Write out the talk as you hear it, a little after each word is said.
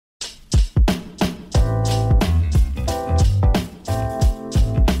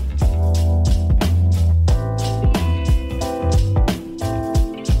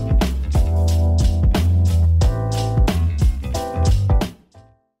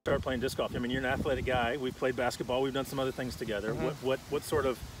started playing disc golf? I mean, you're an athletic guy. We've played basketball. We've done some other things together. What sort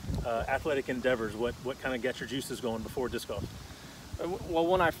of athletic endeavors? What kind of got your juices going before disc golf? Well,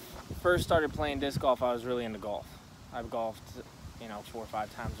 when I first started playing disc golf, I was really into golf. I've golfed, 4 or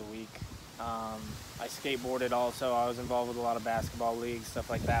 5 times a week. I skateboarded also. I was involved with a lot of basketball leagues, stuff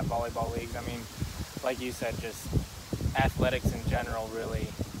like that, volleyball leagues. I mean, like you said, just athletics in general really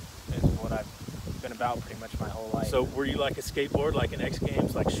is what I've been about pretty much my whole life. So were you like a skateboard, like an X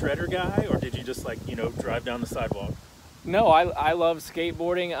Games, like shredder guy, or did you just like, drive down the sidewalk? No, I love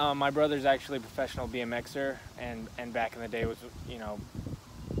skateboarding. My brother's actually a professional BMXer, and back in the day was,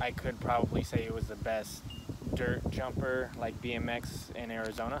 I could probably say he was the best dirt jumper, like BMX in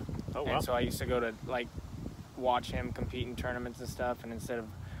Arizona. Oh, wow. And so I used to go to watch him compete in tournaments and stuff, and instead of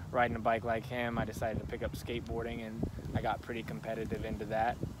riding a bike like him, I decided to pick up skateboarding, and I got pretty competitive into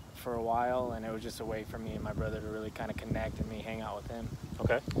that for a while, and it was just a way for me and my brother to really kind of connect and me hang out with him.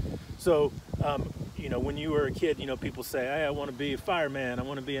 Okay. So, when you were a kid, people say, hey, I want to be a fireman, I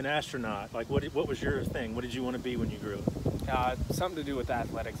want to be an astronaut. Like, what was your thing? What did you want to be when you grew up? Something to do with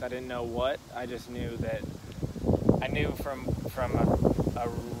athletics. I didn't know what. I just knew that I knew from a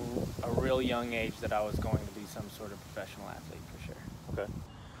real young age that I was going to be some sort of professional athlete for sure. Okay.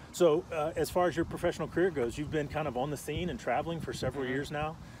 So as far as your professional career goes, you've been kind of on the scene and traveling for several years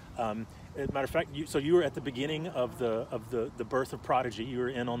now. As a matter of fact, you were at the beginning of the birth of Prodigy. You were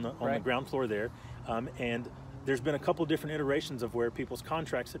in on the ground floor there, and there's been a couple different iterations of where people's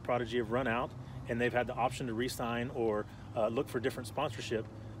contracts at Prodigy have run out, and they've had the option to re-sign or look for different sponsorship.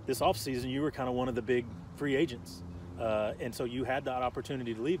 This off season, you were kind of one of the big free agents, and so you had that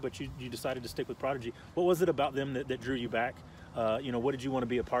opportunity to leave, but you decided to stick with Prodigy. What was it about them that drew you back? What did you want to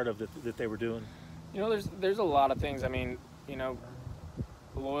be a part of that they were doing? There's a lot of things. I mean,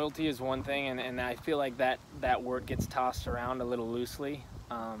 loyalty is one thing, and I feel like that word gets tossed around a little loosely.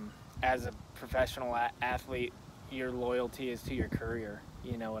 As a professional athlete, your loyalty is to your career,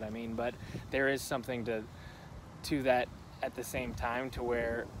 you know what I mean? But there is something to that at the same time, to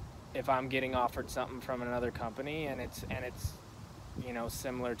where if I'm getting offered something from another company and it's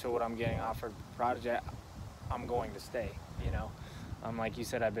similar to what I'm getting offered Prodigy, I'm going to stay, like you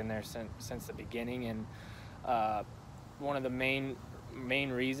said, I've been there since the beginning, and one of the main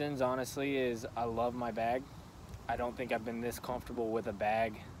reasons, honestly, is I love my bag. I don't think I've been this comfortable with a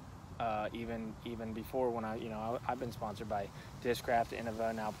bag even before, when I've been sponsored by Discraft,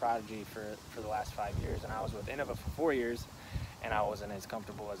 Innova, now Prodigy for the last 5 years, and I was with Innova for 4 years, and I wasn't as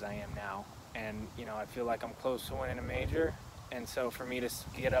comfortable as I am now. And I feel like I'm close to winning a major, and so for me to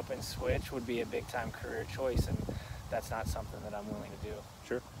get up and switch would be a big time career choice, and that's not something that I'm willing to do.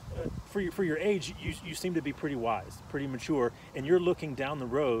 Sure. For your age, you seem to be pretty wise, pretty mature, and you're looking down the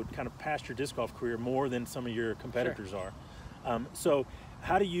road, kind of past your disc golf career, more than some of your competitors are. So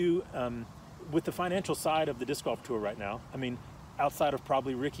how do you, with the financial side of the disc golf tour right now, I mean, outside of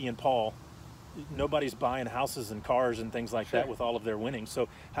probably Ricky and Paul, nobody's buying houses and cars and things like that with all of their winnings. So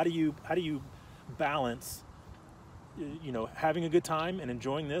how do you balance, having a good time and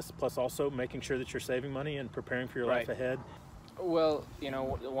enjoying this, plus also making sure that you're saving money and preparing for your life ahead? Well,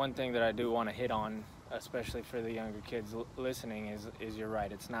 one thing that I do want to hit on, especially for the younger kids listening, is you're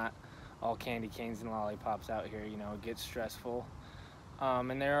right. It's not all candy canes and lollipops out here. It gets stressful,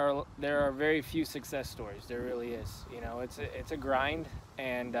 and there are very few success stories. There really is. It's a grind,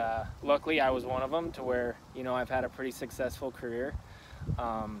 and luckily I was one of them, to where I've had a pretty successful career.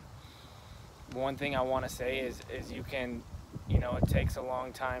 One thing I want to say is you can, it takes a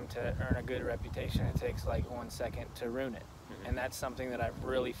long time to earn a good reputation. It takes like 1 second to ruin it. And that's something that I've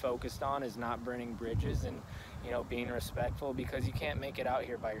really focused on, is not burning bridges and, being respectful, because you can't make it out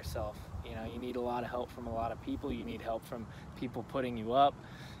here by yourself. You need a lot of help from a lot of people. You need help from people putting you up,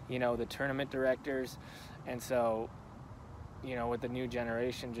 the tournament directors. And so, with the new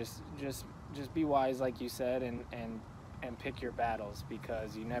generation, just be wise, like you said, and pick your battles,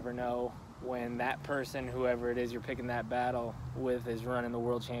 because you never know when that person, whoever it is you're picking that battle with, is running the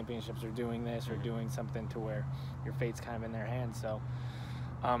world championships or doing this or doing something to where your fate's kind of in their hands. So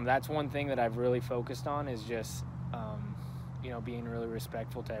that's one thing that I've really focused on, is just being really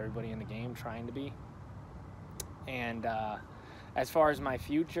respectful to everybody in the game, trying to be. And as far as my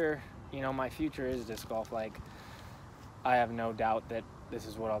future, my future is disc golf. Like, I have no doubt that this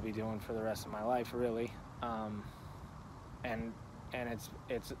is what I'll be doing for the rest of my life, really. And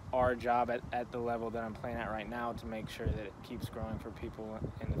it's our job at the level that I'm playing at right now to make sure that it keeps growing for people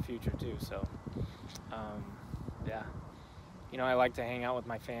in the future too. So, yeah, I like to hang out with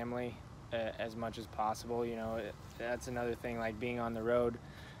my family as much as possible. That's another thing, like being on the road.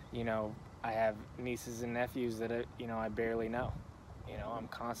 I have nieces and nephews that I barely know, You know, I'm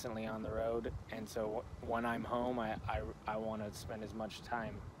constantly on the road, and so when I'm home, I want to spend as much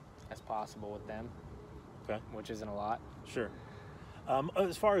time as possible with them. Okay. Which isn't a lot. Sure.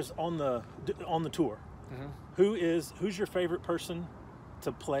 As far as on the tour, Mm-hmm. who's your favorite person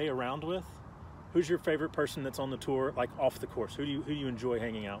to play around with? Who's your favorite person that's on the tour, like off the course? Who do you enjoy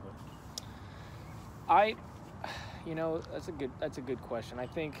hanging out with? You know, that's a good question. I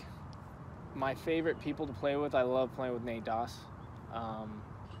think my favorite people to play with, I love playing with Nate Doss.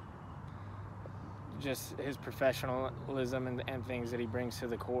 Just his professionalism and things that he brings to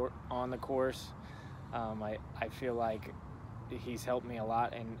the court on the course. I feel like he's helped me a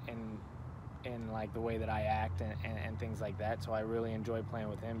lot in like the way that I act and things like that. So I really enjoy playing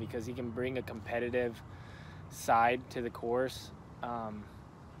with him because he can bring a competitive side to the course,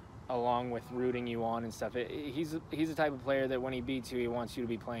 along with rooting you on and stuff. He's the type of player that when he beats you, he wants you to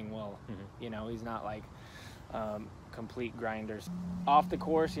be playing well. Mm-hmm. You know, he's not like complete grinders. Off the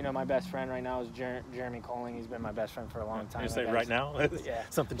course, you know, my best friend right now is Jeremy Colling. He's been my best friend for a long time. You say right now? Yeah.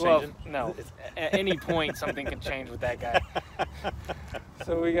 Something changing? Well, no. At any point, something can change with that guy.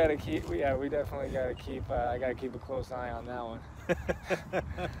 So we definitely got to keep. I got to keep a close eye on that one.